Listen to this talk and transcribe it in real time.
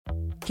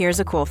Here's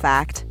a cool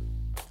fact.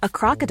 A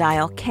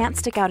crocodile can't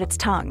stick out its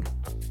tongue.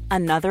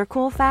 Another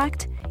cool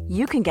fact,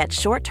 you can get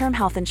short-term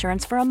health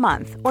insurance for a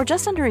month or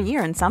just under a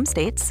year in some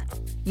states.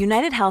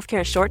 United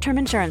Healthcare short-term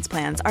insurance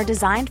plans are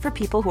designed for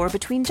people who are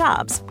between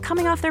jobs,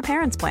 coming off their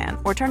parents' plan,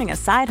 or turning a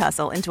side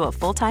hustle into a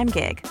full-time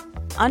gig.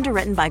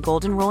 Underwritten by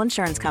Golden Rule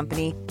Insurance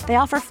Company, they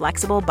offer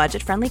flexible,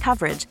 budget-friendly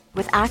coverage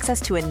with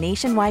access to a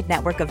nationwide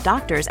network of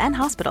doctors and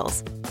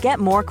hospitals. Get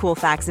more cool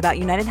facts about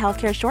United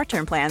Healthcare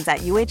short-term plans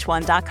at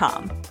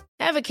uh1.com.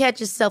 Ever catch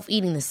yourself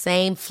eating the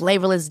same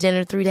flavorless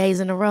dinner 3 days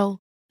in a row?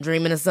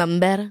 Dreaming of something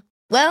better?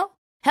 Well,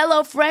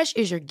 HelloFresh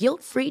is your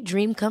guilt-free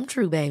dream come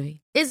true, baby.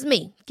 It's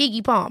me,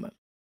 Keke Palmer.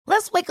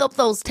 Let's wake up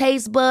those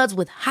taste buds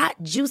with hot,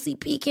 juicy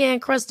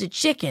pecan-crusted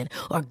chicken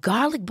or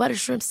garlic butter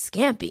shrimp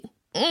scampi.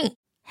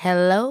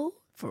 Hello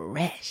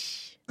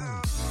Fresh.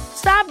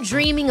 Stop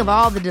dreaming of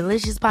all the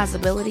delicious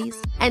possibilities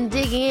and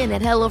dig in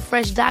at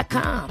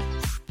HelloFresh.com.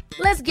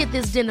 Let's get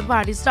this dinner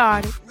party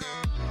started.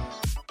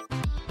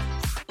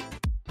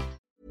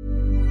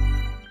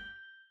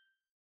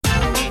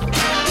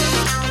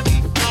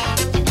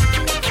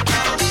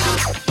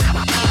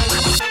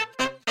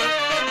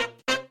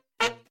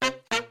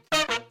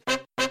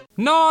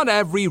 Not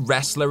every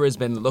wrestler has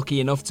been lucky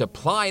enough to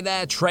ply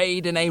their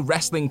trade in a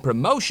wrestling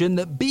promotion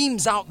that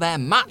beams out their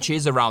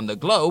matches around the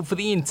globe for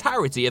the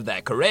entirety of their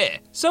career.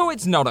 So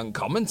it's not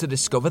uncommon to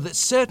discover that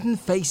certain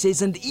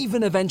faces and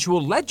even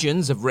eventual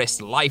legends have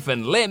risked life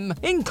and limb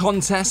in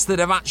contests that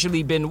have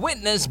actually been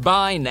witnessed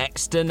by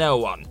next to no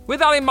one.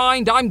 With that in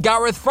mind, I'm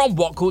Gareth from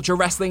What Culture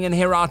Wrestling, and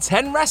here are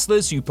 10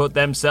 wrestlers who put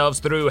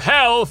themselves through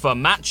hell for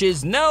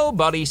matches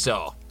nobody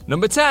saw.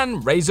 Number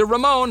 10, Razor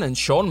Ramon and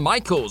Shawn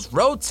Michaels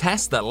road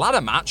test the ladder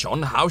match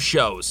on house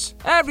shows.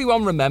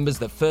 Everyone remembers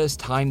the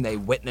first time they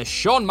witnessed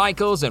Shawn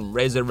Michaels and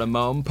Razor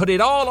Ramon put it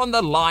all on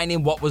the line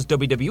in what was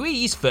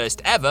WWE's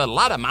first ever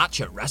ladder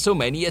match at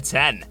WrestleMania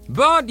 10.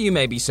 But you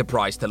may be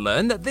surprised to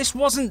learn that this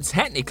wasn't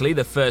technically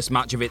the first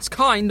match of its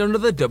kind under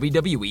the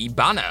WWE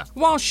banner.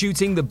 While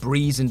shooting the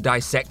breeze and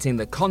dissecting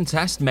the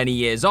contest many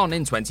years on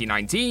in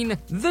 2019,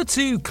 the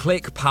two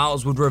Click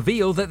pals would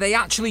reveal that they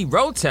actually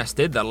road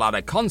tested the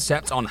ladder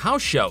concept on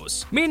house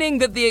shows, meaning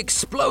that the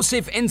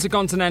explosive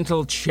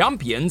Intercontinental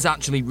Champions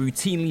actually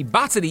routinely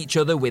battered each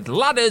other with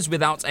ladders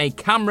without a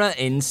camera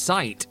in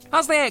sight,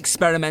 as they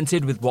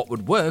experimented with what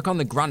would work on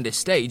the grandest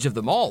stage of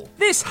them all.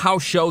 This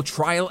house show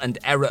trial and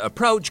error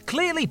approach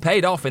clearly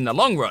paid off in the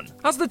long run,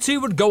 as the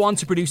two would go on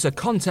to produce a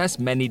contest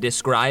many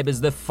describe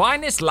as the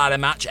finest ladder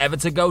match ever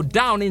to go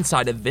down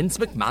inside of Vince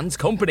McMahon's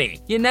company.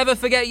 You never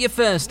forget your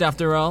first,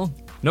 after all.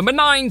 Number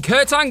 9,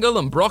 Kurt Angle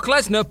and Brock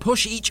Lesnar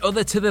push each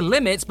other to the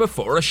limits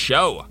before a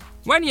show.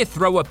 When you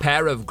throw a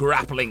pair of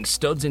grappling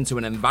studs into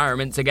an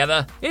environment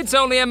together, it's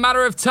only a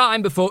matter of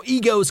time before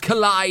egos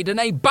collide and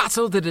a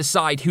battle to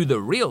decide who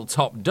the real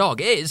top dog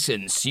is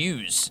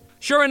ensues.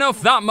 Sure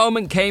enough, that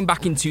moment came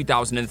back in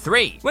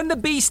 2003, when the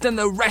Beast and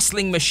the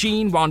Wrestling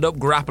Machine wound up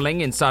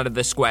grappling inside of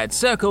the squared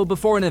circle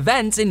before an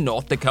event in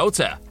North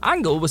Dakota.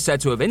 Angle was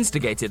said to have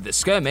instigated the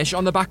skirmish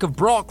on the back of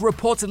Brock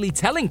reportedly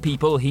telling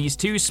people he's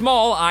too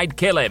small, I'd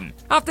kill him.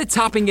 After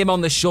tapping him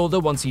on the shoulder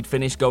once he'd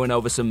finished going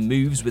over some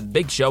moves with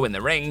Big Show in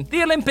the ring,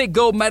 the Olympic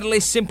gold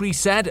medalist simply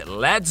said,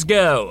 "Let's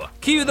go."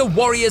 Cue the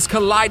Warriors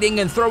colliding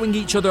and throwing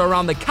each other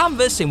around the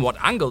canvas in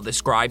what Angle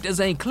described as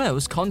a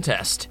close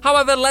contest.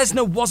 However,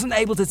 Lesnar wasn't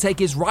able to take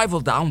his rival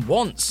down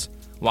once,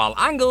 while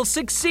Angle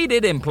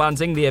succeeded in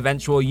planting the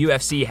eventual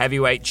UFC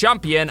heavyweight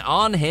champion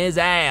on his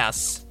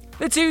ass.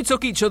 The two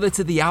took each other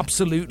to the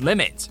absolute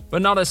limit,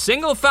 but not a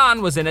single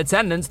fan was in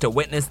attendance to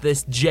witness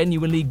this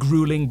genuinely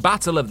grueling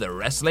battle of the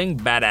wrestling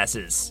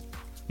badasses.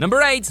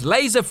 Number 8,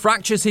 Laser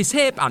fractures his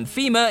hip and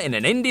femur in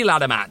an indie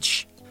ladder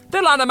match.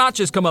 The ladder match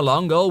has come a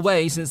long old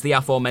way since the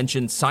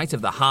aforementioned sight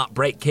of the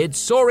Heartbreak Kid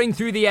soaring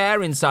through the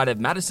air inside of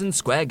Madison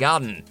Square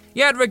Garden.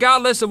 Yet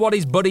regardless of what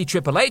his buddy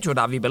Triple H would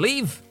have you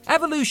believe,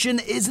 evolution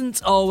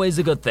isn't always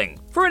a good thing.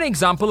 For an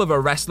example of a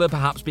wrestler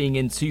perhaps being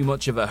in too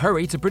much of a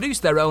hurry to produce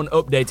their own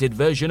updated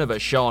version of a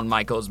Shawn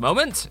Michaels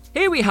moment,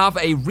 here we have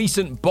a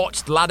recent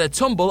botched ladder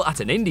tumble at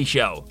an indie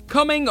show.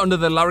 Coming under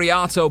the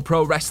Lariato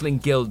Pro Wrestling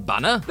Guild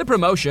banner, the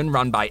promotion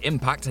run by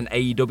Impact and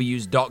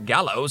AEW's Doc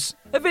Gallows,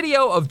 a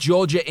video of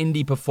Georgia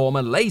indie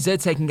performer Laser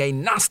taking a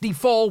nasty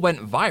fall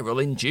went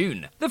viral in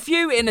June. The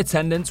few in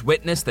attendance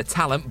witnessed the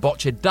talent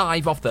botch a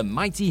dive off the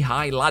mighty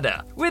high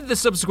ladder, with the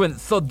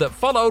subsequent thud that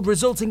followed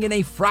resulting in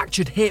a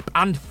fractured hip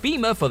and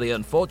femur for the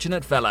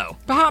unfortunate fellow.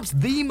 Perhaps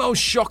the most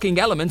shocking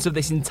element of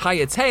this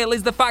entire tale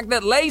is the fact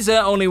that Laser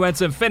only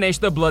went and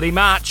finished the bloody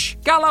match.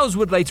 Gallows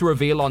would later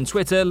reveal on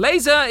Twitter,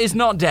 Laser is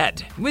not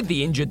dead, with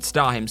the injured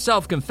star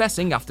himself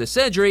confessing after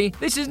surgery,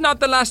 "This is not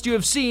the last you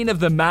have seen of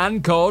the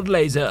man called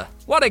Laser."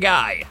 What a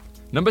guy!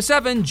 Number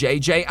 7,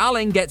 JJ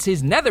Allen gets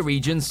his nether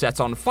region set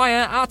on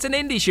fire at an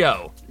indie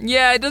show.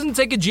 Yeah, it doesn't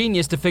take a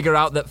genius to figure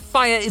out that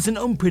fire is an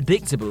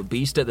unpredictable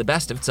beast at the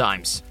best of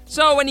times.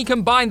 So when you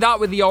combine that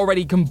with the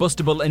already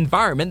combustible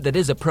environment that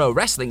is a pro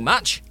wrestling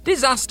match,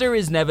 disaster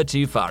is never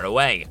too far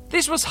away.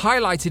 This was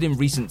highlighted in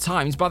recent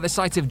times by the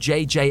sight of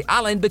JJ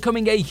Allen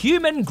becoming a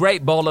human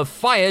great ball of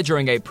fire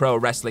during a Pro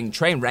Wrestling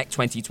Trainwreck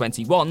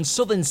 2021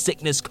 Southern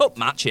Sickness Cup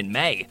match in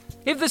May.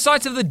 If the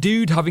sight of the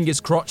dude having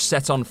his crotch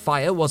set on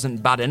fire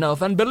wasn't bad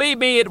enough, and believe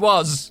me, it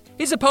was,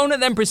 his opponent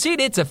then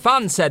proceeded to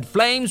fan said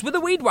flames with a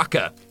weed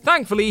whacker.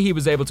 Thankfully, he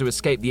was able to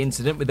escape the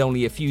incident with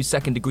only a few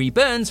second-degree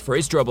burns for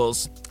his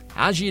troubles.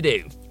 As you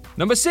do.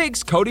 Number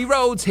 6, Cody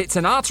Rhodes hits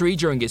an artery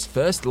during his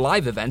first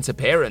live event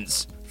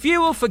appearance. Few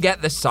will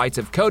forget the sight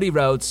of Cody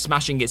Rhodes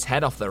smashing his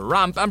head off the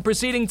ramp and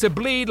proceeding to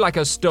bleed like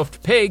a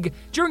stuffed pig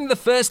during the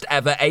first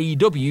ever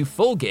AEW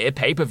Full Gear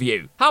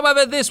pay-per-view.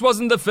 However, this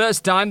wasn't the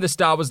first time the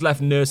star was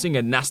left nursing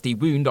a nasty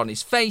wound on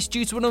his face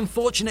due to an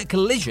unfortunate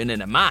collision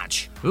in a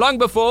match. Long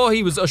before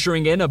he was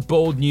ushering in a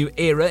bold new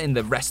era in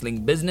the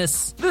wrestling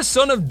business, the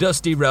son of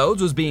Dusty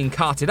Rhodes was being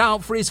carted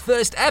out for his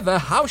first ever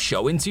house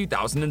show in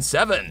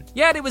 2007.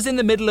 Yet it was in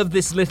the middle of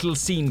this little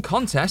scene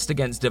contest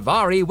against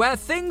Daivari where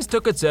things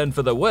took a turn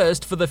for the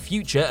worst for the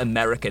future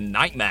American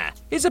Nightmare.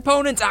 His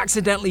opponent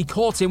accidentally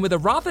caught him with a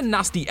rather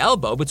nasty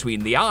elbow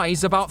between the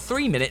eyes about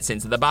 3 minutes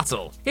into the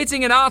battle,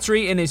 hitting an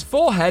artery in his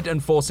forehead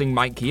and forcing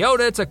Mike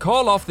Chioda to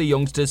call off the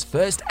youngster's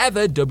first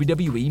ever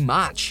WWE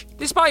match.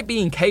 Despite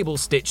being cable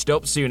stitched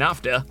up soon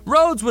after,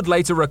 Rhodes would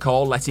later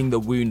recall letting the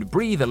wound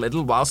breathe a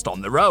little whilst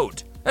on the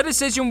road. A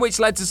decision which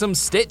led to some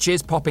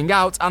stitches popping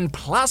out and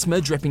plasma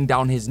dripping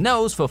down his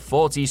nose for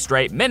 40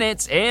 straight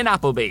minutes in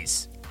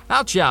Applebee's.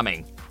 How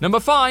charming. Number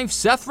 5,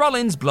 Seth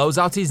Rollins blows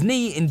out his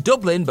knee in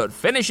Dublin but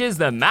finishes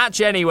the match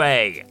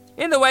anyway.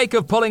 In the wake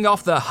of pulling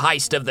off the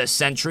heist of the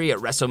century at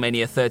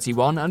WrestleMania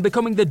 31 and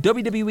becoming the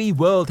WWE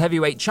World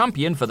Heavyweight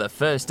Champion for the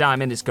first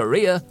time in his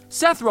career,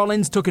 Seth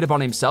Rollins took it upon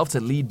himself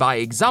to lead by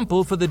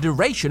example for the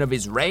duration of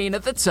his reign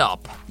at the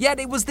top. Yet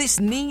it was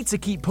this need to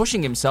keep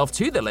pushing himself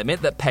to the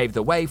limit that paved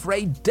the way for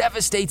a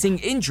devastating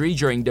injury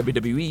during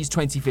WWE's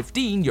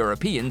 2015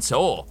 European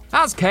tour.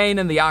 As Kane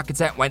and the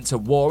Architect went to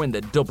war in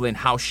the Dublin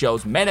House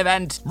Show's main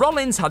event,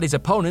 Rollins had his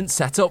opponent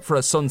set up for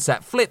a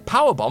sunset flip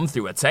powerbomb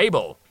through a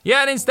table.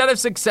 Yet instead of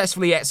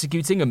successfully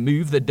executing a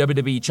move the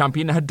WWE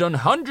champion had done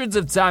hundreds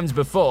of times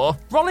before,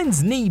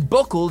 Rollins' knee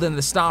buckled and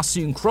the star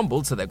soon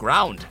crumbled to the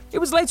ground. It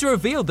was later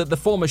revealed that the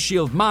former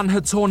Shield man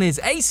had torn his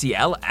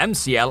ACL,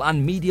 MCL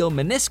and medial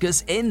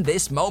meniscus in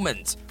this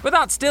moment. But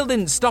that still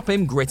didn't stop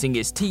him gritting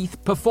his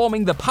teeth,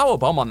 performing the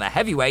powerbomb on the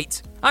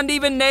heavyweight, and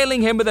even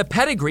nailing him with a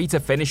pedigree to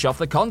finish off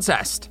the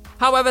contest.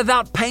 However,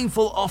 that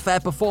painful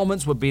off-air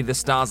performance would be the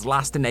star's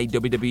last in a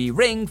WWE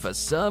ring for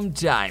some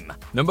time.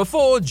 Number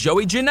 4,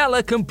 Joey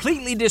Janela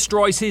completely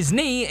destroys his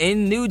knee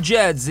in New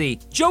Jersey.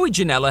 Joey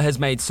Janela has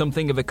made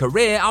something of a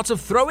career out of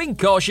throwing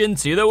caution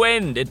to the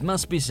wind, it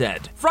must be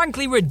said.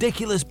 Frankly,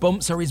 ridiculous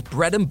bumps are his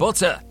bread and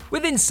butter,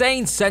 with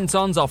insane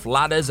sentons off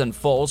ladders and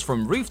falls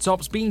from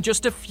rooftops being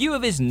just a few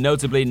of his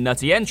notably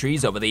nutty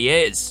entries over the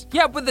years.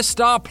 Yet with the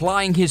star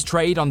plying his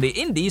trade on the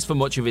indies for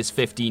much of his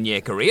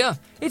 15-year career,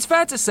 it's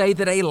fair to say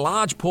that a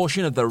large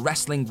portion of the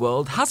wrestling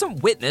world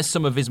hasn't witnessed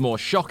some of his more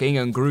shocking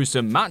and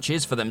gruesome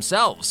matches for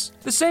themselves.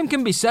 The same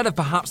can be said of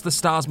perhaps the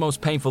star's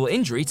most painful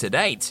injury to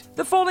date.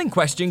 The fall in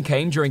question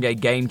came during a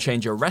Game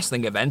Changer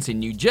wrestling event in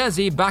New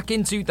Jersey back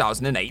in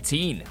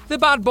 2018. The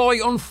bad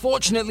boy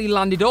unfortunately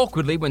landed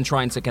awkwardly when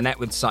trying to connect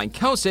with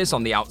Psychosis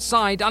on the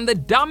outside, and the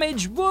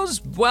damage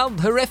was, well,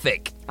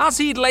 horrific. As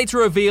he'd later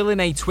reveal in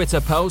a Twitter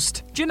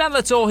post,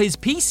 Janela tore his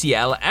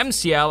PCL,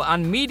 MCL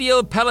and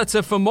medial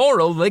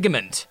patellar-femoral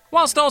ligament,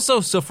 whilst also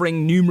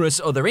suffering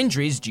numerous other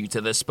injuries due to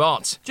the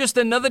spot. Just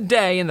another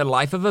day in the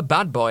life of a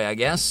bad boy, I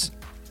guess.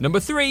 Number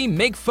 3,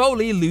 Mick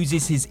Foley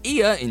loses his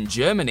ear in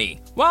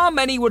Germany. While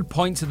many would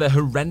point to the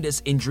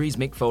horrendous injuries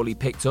Mick Foley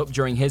picked up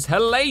during his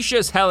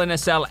hellacious Hell in a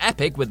Cell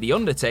epic with The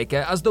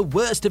Undertaker as the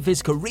worst of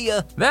his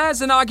career,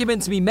 there's an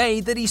argument to be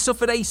made that he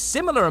suffered a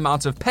similar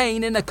amount of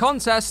pain in a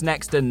contest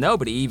next to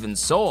nobody even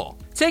saw.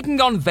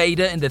 Taking on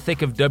Vader in the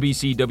thick of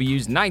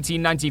WCW's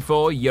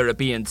 1994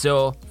 European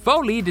Tour,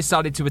 Foley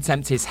decided to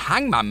attempt his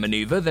hangman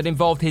maneuver that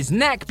involved his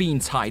neck being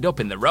tied up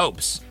in the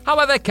ropes.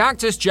 However,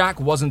 Cactus Jack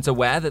wasn't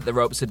aware that the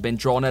ropes had been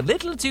drawn a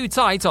little too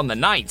tight on the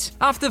night.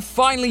 After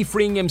finally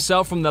freeing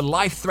himself from the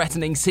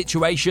life-threatening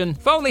situation,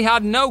 Foley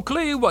had no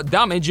clue what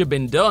damage had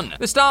been done.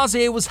 The star's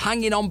ear was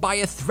hanging on by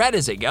a thread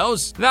as it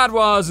goes. That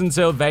was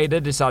until Vader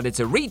decided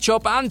to reach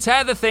up and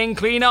tear the thing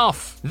clean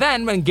off.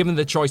 Then, when given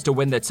the choice to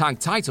win the tag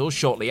title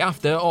shortly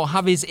after or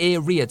have his ear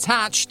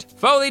reattached,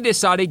 Foley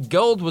decided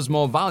gold was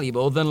more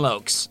valuable than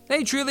looks.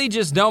 They truly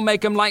just don't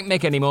make them like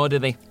Mick anymore, do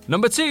they?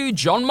 Number 2,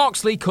 Jon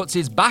Moxley cuts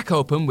his back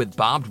open with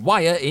barbed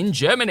wire in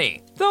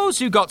Germany. Those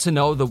who got to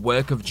know the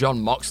work of Jon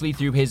Moxley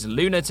through his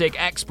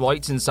lunatic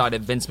exploits inside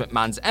of Vince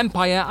McMahon's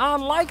empire are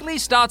likely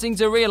starting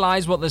to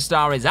realize what the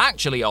star is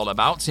actually all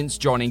about since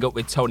joining up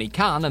with Tony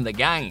Khan and the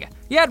gang.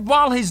 Yet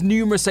while his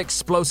numerous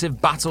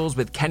explosive battles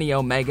with Kenny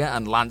Omega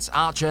and Lance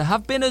Archer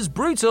have been as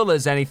brutal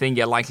as anything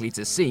you're likely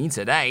to see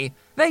today,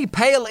 They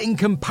pale in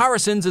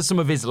comparison to some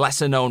of his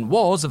lesser-known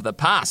wars of the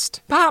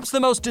past. Perhaps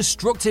the most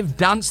destructive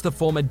dance the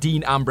former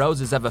Dean Ambrose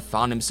has ever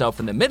found himself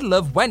in the middle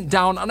of went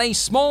down on a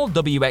small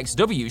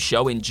WXW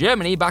show in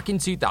Germany back in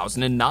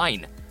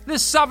 2009. The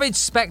savage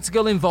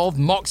spectacle involved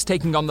Mox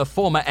taking on the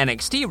former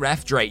NXT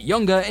ref Drake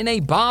Younger in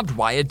a barbed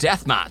wire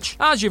death match.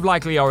 As you've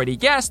likely already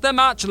guessed, the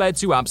match led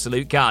to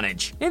absolute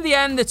carnage. In the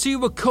end, the two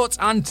were cut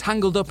and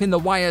tangled up in the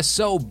wire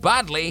so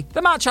badly,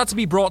 the match had to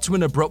be brought to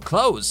an abrupt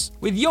close,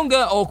 with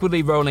Younger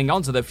awkwardly rolling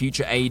onto the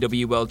future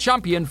AEW World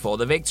Champion for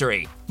the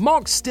victory.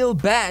 Mox still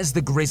bears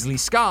the grisly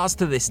scars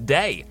to this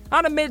day,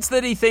 and admits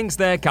that he thinks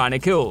they're kinda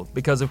cool,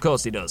 because of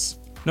course he does.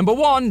 Number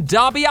 1,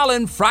 Darby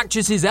Allin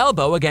fractures his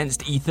elbow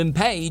against Ethan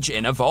Page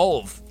in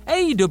Evolve.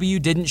 AEW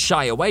didn't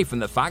shy away from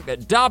the fact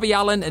that Darby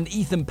Allin and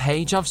Ethan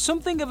Page have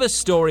something of a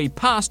story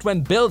past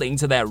when building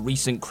to their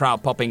recent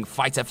crowd-popping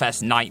Fyter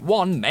Fest Night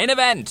 1 main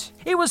event.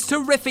 It was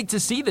terrific to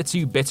see the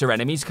two bitter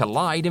enemies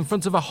collide in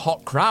front of a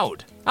hot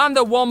crowd, and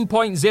the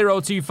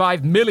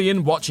 1.025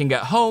 million watching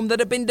at home that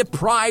had been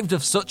deprived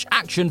of such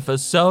action for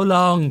so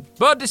long.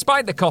 But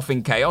despite the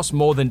coughing chaos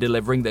more than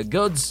delivering the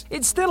goods,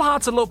 it's still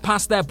hard to look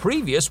past their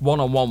previous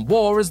one-on-one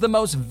war as the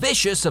most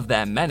vicious of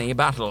their many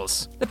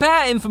battles. The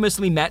pair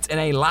infamously met in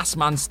a last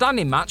man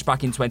standing match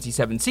back in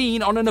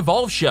 2017 on an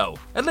Evolve show,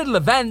 a little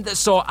event that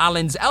saw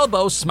Allin's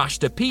elbow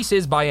smashed to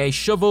pieces by a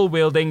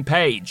shovel-wielding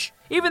Page.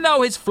 Even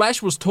though his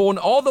flesh was torn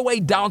all the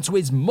way down to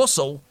his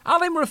muscle,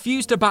 Allin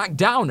refused to back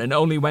down and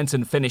only went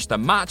and finished the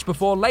match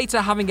before later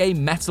having a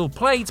metal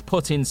plate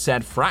put in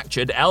said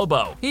fractured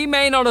elbow. He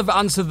may not have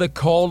answered the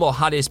call or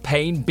had his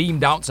pain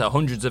beamed out to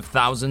hundreds of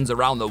thousands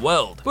around the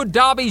world, but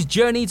Darby's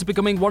journey to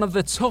becoming one of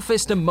the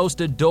toughest and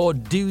most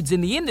adored dudes in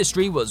the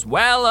industry was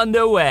well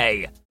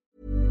underway.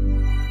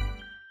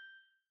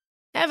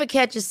 Ever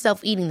catch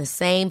yourself eating the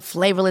same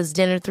flavorless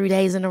dinner 3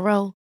 days in a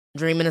row?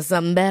 Dreaming of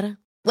something better?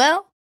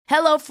 Well,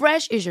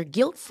 HelloFresh is your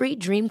guilt-free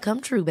dream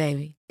come true,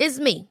 baby. It's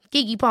me,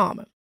 Keke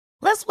Palmer.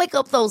 Let's wake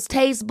up those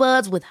taste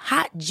buds with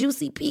hot,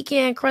 juicy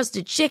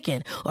pecan-crusted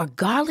chicken or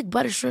garlic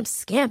butter shrimp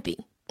scampi.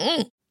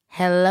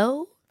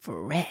 Hello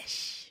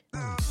Fresh.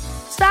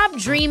 Stop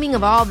dreaming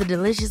of all the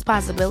delicious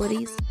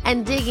possibilities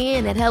and dig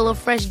in at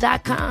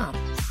HelloFresh.com.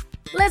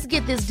 Let's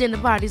get this dinner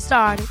party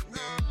started.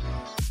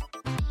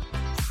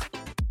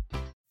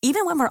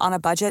 Even when we're on a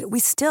budget, we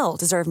still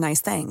deserve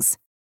nice things.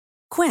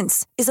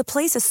 Quince is a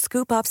place to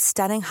scoop up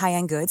stunning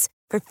high-end goods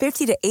for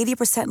 50 to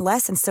 80%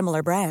 less than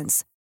similar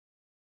brands.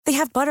 They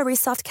have buttery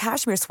soft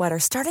cashmere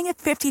sweaters starting at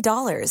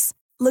 $50,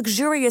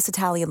 luxurious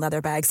Italian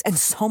leather bags, and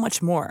so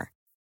much more.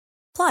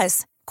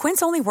 Plus,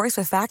 Quince only works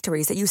with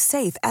factories that use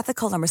safe,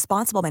 ethical, and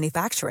responsible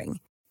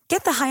manufacturing.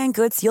 Get the high-end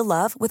goods you'll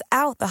love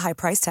without the high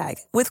price tag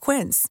with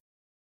Quince.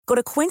 Go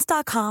to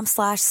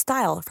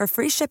quince.com/style for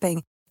free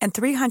shipping and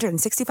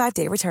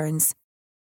 365-day returns.